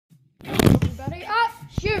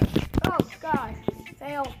shoot. Oh, God.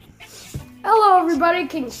 Fail. Hello, everybody.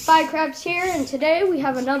 King Spycraft's here, and today we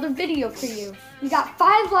have another video for you. We got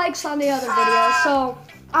 5 likes on the other video, so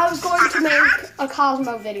I was going to make a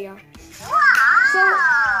Cosmo video. So,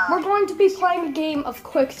 we're going to be playing a game of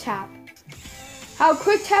Quick Tap. How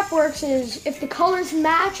Quick Tap works is, if the colors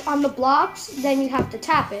match on the blocks, then you have to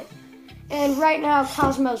tap it. And right now,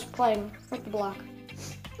 Cosmo's playing with the block.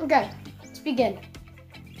 Okay, let's begin.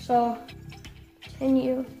 So,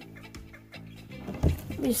 continue.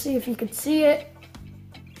 Let me see if you can see it.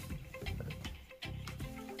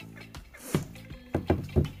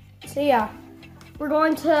 So yeah, we're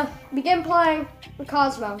going to begin playing with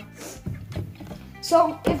Cosmo.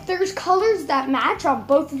 So if there's colors that match on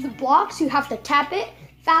both of the blocks, you have to tap it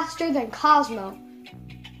faster than Cosmo.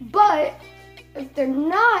 But if they're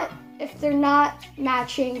not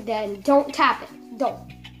matching, then don't tap it.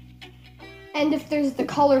 Don't. And if there's the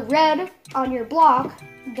color red on your block,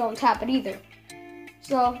 don't tap it either.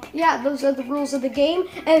 So yeah, those are the rules of the game,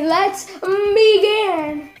 and let's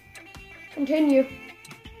begin. Continue.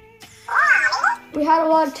 We had a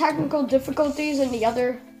lot of technical difficulties in the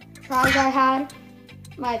other tries I had.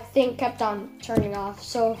 My thing kept on turning off,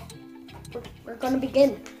 so we're gonna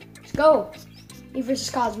begin. Let's go. Me versus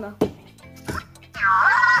Cosmo.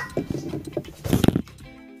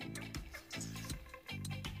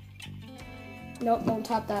 Nope, don't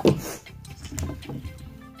tap that.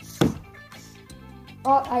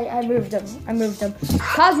 Oh, I moved him.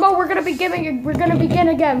 Cosmo, we're gonna begin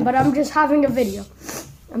again, but I'm just having a video.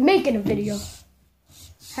 I'm making a video.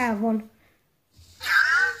 Have one.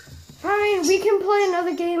 Fine, we can play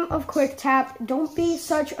another game of Quick Tap. Don't be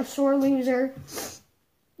such a sore loser.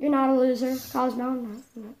 You're not a loser, Cosmo. I'm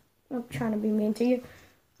not trying to be mean to you.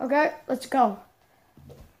 Okay, let's go.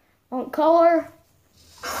 Won't color.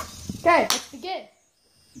 Okay, let's begin.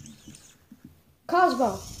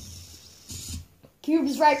 Cosmo.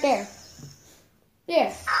 Cube's right there.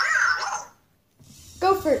 Yeah.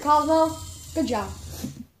 Go for it, Cosmo. Good job.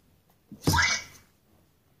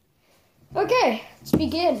 Okay, let's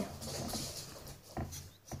begin.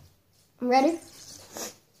 I'm ready?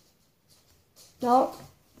 No.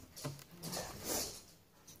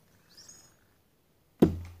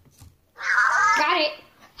 Got it.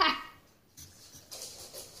 Ha.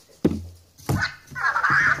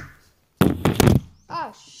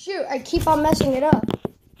 Oh, shoot. I keep on messing it up.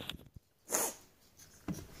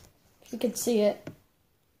 You can see it.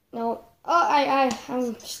 No. Oh,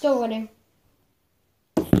 I'm still winning.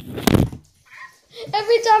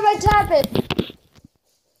 Every time I tap it,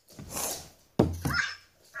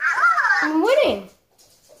 I'm winning.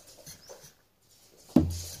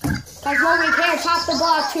 Cosmo, we can't tap the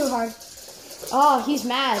block too hard. Oh, he's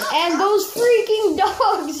mad. And those freaking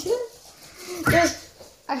dogs.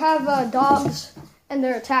 I have dogs, and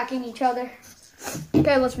they're attacking each other.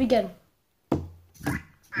 Okay, let's begin. Are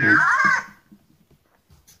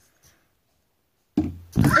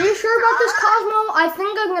you sure about this, Cosmo? I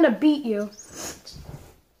think I'm gonna beat you.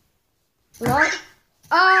 What?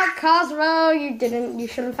 Cosmo, you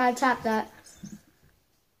shouldn't have tapped that.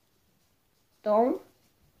 Don't.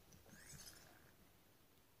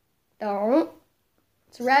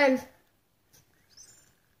 It's red.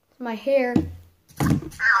 It's my hair.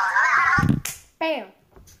 Bam.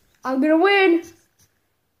 I'm gonna win.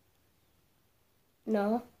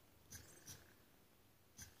 No.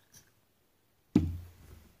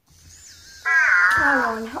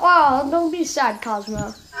 I won. Oh, don't be sad,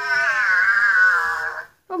 Cosmo.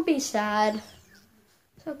 Don't be sad.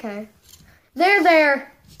 It's okay. They're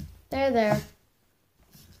there.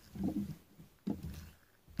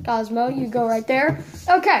 Cosmo, you go right there.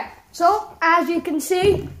 Okay, so as you can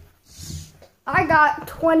see, I got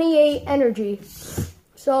 28 energy.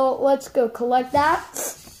 So let's go collect that.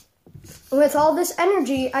 With all this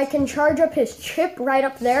energy, I can charge up his chip right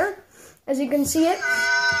up there, as you can see it.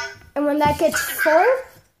 And when that gets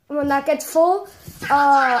full,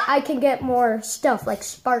 I can get more stuff like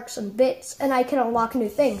sparks and bits, and I can unlock new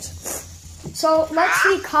things. So let's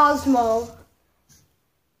see Cosmo.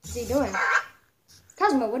 What's he doing?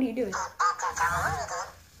 Cosmo, what are you doing?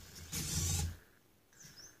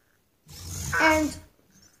 And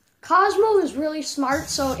Cosmo is really smart,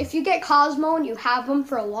 so if you get Cosmo and you have him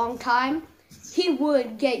for a long time, he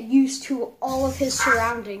would get used to all of his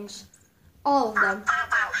surroundings. All of them.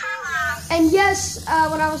 And yes,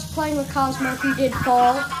 when I was playing with Cosmo, he did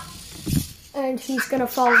fall. And he's gonna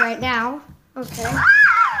fall right now. Okay.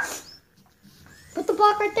 Put the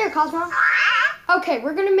block right there, Cosmo. Okay,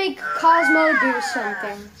 we're gonna make Cosmo do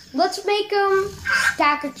something. Let's make him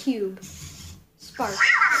stack a cube. Spark.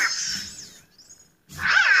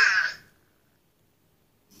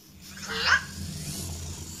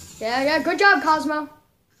 Yeah, good job, Cosmo.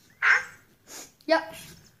 Yep,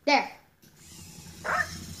 there.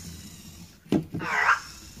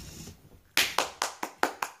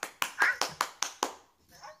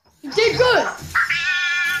 You did good.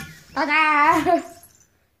 Ta-da!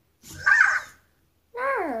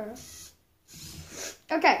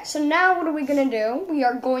 Okay, so now what are we gonna do? We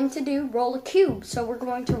are going to do roll a cube. So we're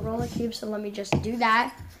going to roll a cube, so let me just do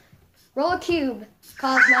that. Roll a cube,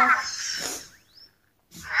 Cosmo.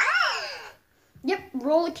 Yep,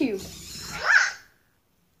 roll a cube.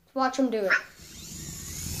 Watch him do it.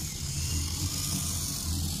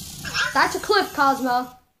 That's a cliff, Cosmo.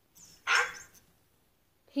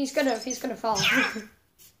 He's gonna fall.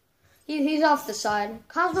 He's off the side.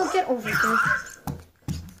 Cosmo, get over here.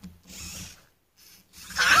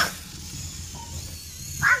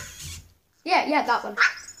 Yeah, that one.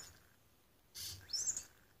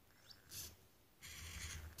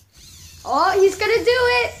 Oh, he's gonna do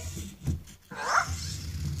it.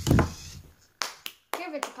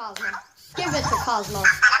 Give it to Cosmo. Give it to Cosmo.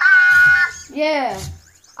 Yeah.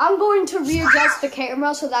 I'm going to readjust the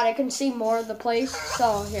camera so that I can see more of the place.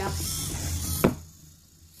 So, yeah.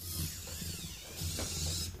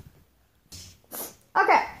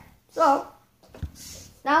 Okay. So,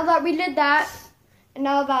 now that we did that, and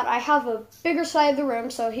now that I have a bigger side of the room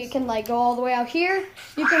so he can like go all the way out here,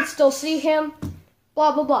 you can still see him,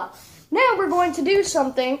 blah, blah, blah. Now we're going to do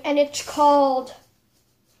something, and it's called,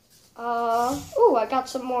 ooh, I got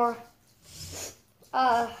some more,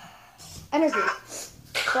 energy.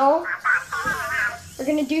 So, we're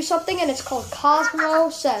going to do something, and it's called Cosmo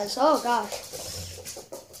Says. Oh, gosh.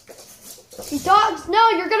 You dogs, no,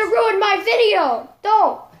 you're going to ruin my video.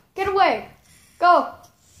 Don't. Get away. Go.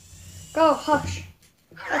 Go, hush.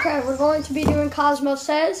 Okay, we're going to be doing Cosmo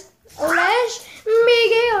Says. Let's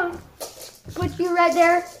begin. Put you right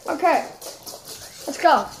there. Okay. Let's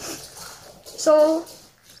go. So,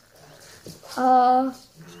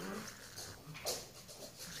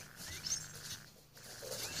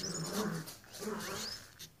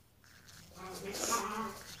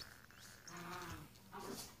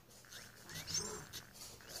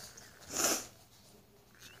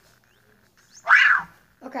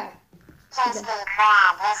 okay. Cosmo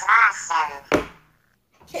Crab is awesome.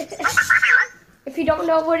 If you don't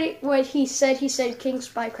know what he said King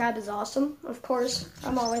Spy Crab is awesome. Of course,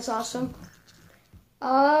 I'm always awesome.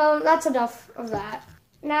 That's enough of that.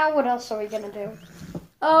 Now, what else are we gonna do?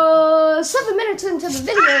 7 minutes into the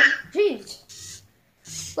video. Jeez.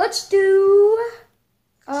 Let's do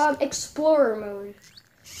Explorer mode.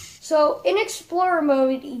 So in Explorer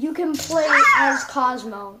mode, you can play as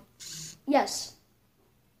Cosmo. Yes,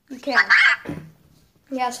 you can.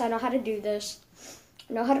 Yes, I know how to do this.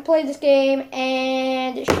 I know how to play this game,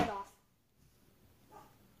 and it shut off.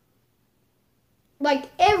 Like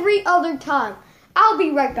every other time. I'll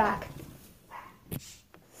be right back.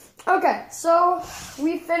 Okay, so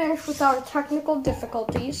we finished with our technical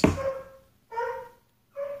difficulties.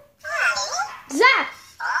 Zach!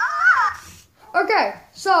 Okay,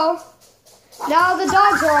 so now the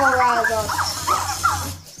dogs are all riled up.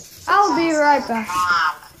 I'll be right back.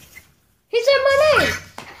 He said my name!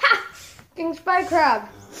 Ha! King Spy Crab.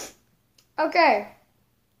 Okay.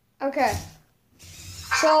 Okay.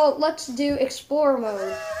 So let's do Explorer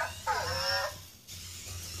mode.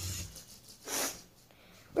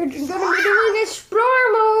 We're going to be doing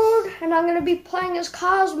Explorer mode, and I'm going to be playing as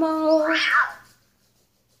Cosmo.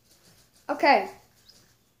 Okay.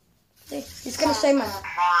 He's going to say my name.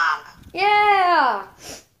 Yeah!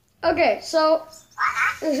 Okay, so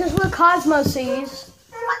this is what Cosmo sees.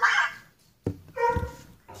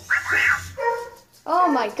 Oh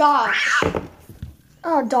my gosh.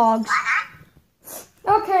 Oh, dogs.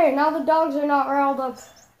 Okay, now the dogs are not riled up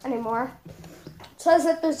anymore. It says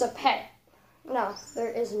that there's a pet. No,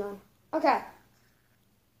 there is none. Okay.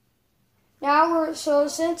 Now so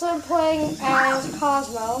since I'm playing as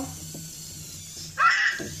Cosmo.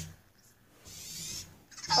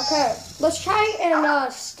 Okay, let's try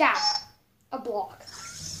and stack a block.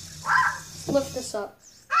 Lift this up.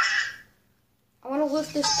 I want to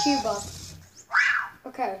lift this cube up.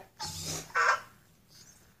 Okay.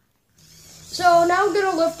 So now I'm going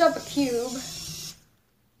to lift up a cube.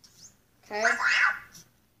 Okay.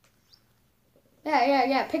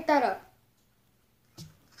 Yeah, pick that up.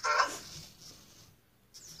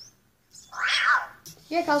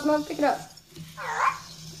 Yeah, Cosmo, pick it up.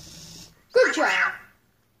 Good job.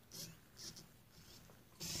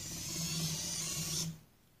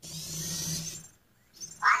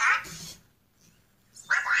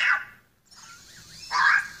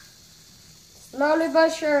 Slowly but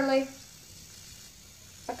surely.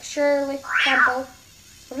 Like a Shirley Temple.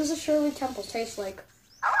 What does a Shirley Temple taste like?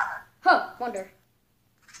 Huh, wonder.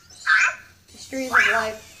 Mysteries of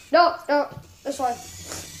life. No, no, this one.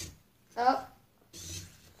 Oh. It's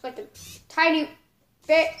like a tiny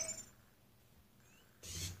bit.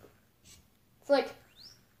 It's like,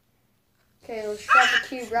 okay, let's drop the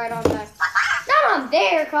cube right on there. Not on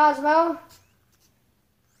there, Cosmo.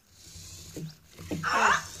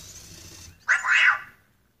 Oh.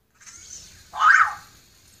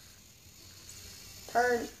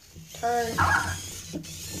 Turn.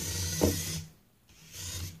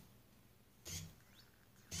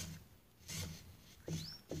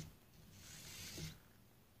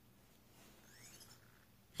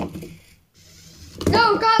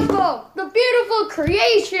 No, Cosmo! The beautiful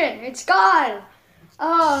creation! It's gone!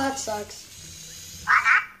 Oh, that sucks.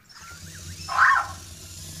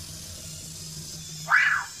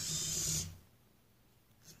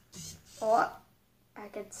 Oh, I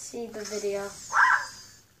can see the video. Oh!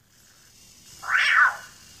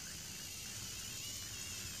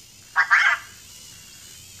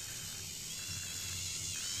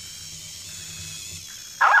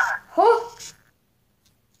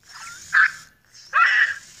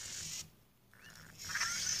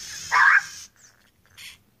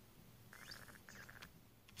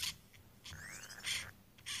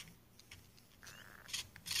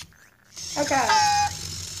 Okay,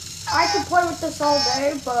 I could play with this all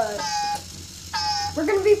day, but we're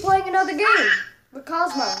gonna be playing another game with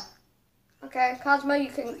Cosmo. Okay, Cosmo, you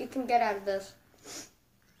can get out of this.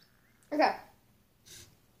 Okay.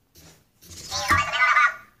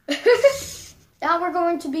 Now we're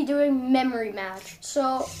going to be doing memory match.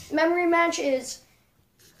 So memory match is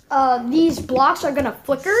these blocks are gonna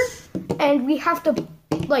flicker, and we have to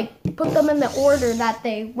like put them in the order that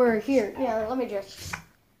they were here. Yeah, let me just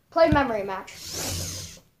play memory match.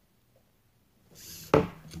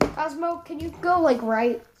 Cosmo, can you go like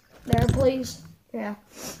right there, please? Yeah.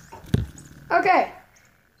 Okay.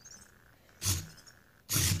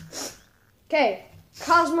 Okay.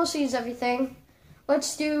 Cosmo sees everything.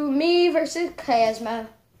 Let's do me versus Cosmo.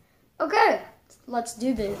 Okay. Let's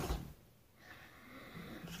do this.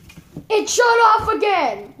 It shut off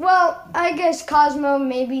again. Well, I guess Cosmo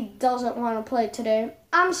maybe doesn't want to play today.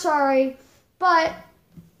 I'm sorry, but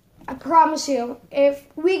I promise you, if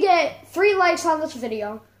we get 3 likes on this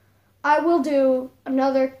video, I will do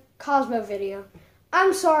another Cosmo video.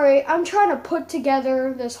 I'm sorry, I'm trying to put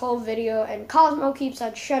together this whole video, and Cosmo keeps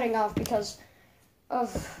on shutting off because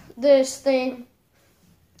of this thing.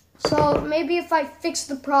 So maybe if I fix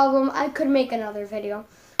the problem, I could make another video.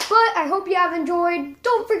 But I hope you have enjoyed.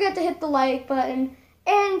 Don't forget to hit the like button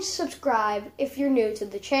and subscribe if you're new to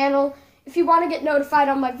the channel. If you want to get notified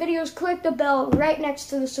on my videos, click the bell right next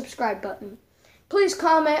to the subscribe button. Please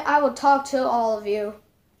comment. I will talk to all of you.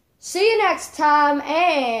 See you next time,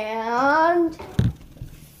 and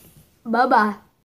bye-bye.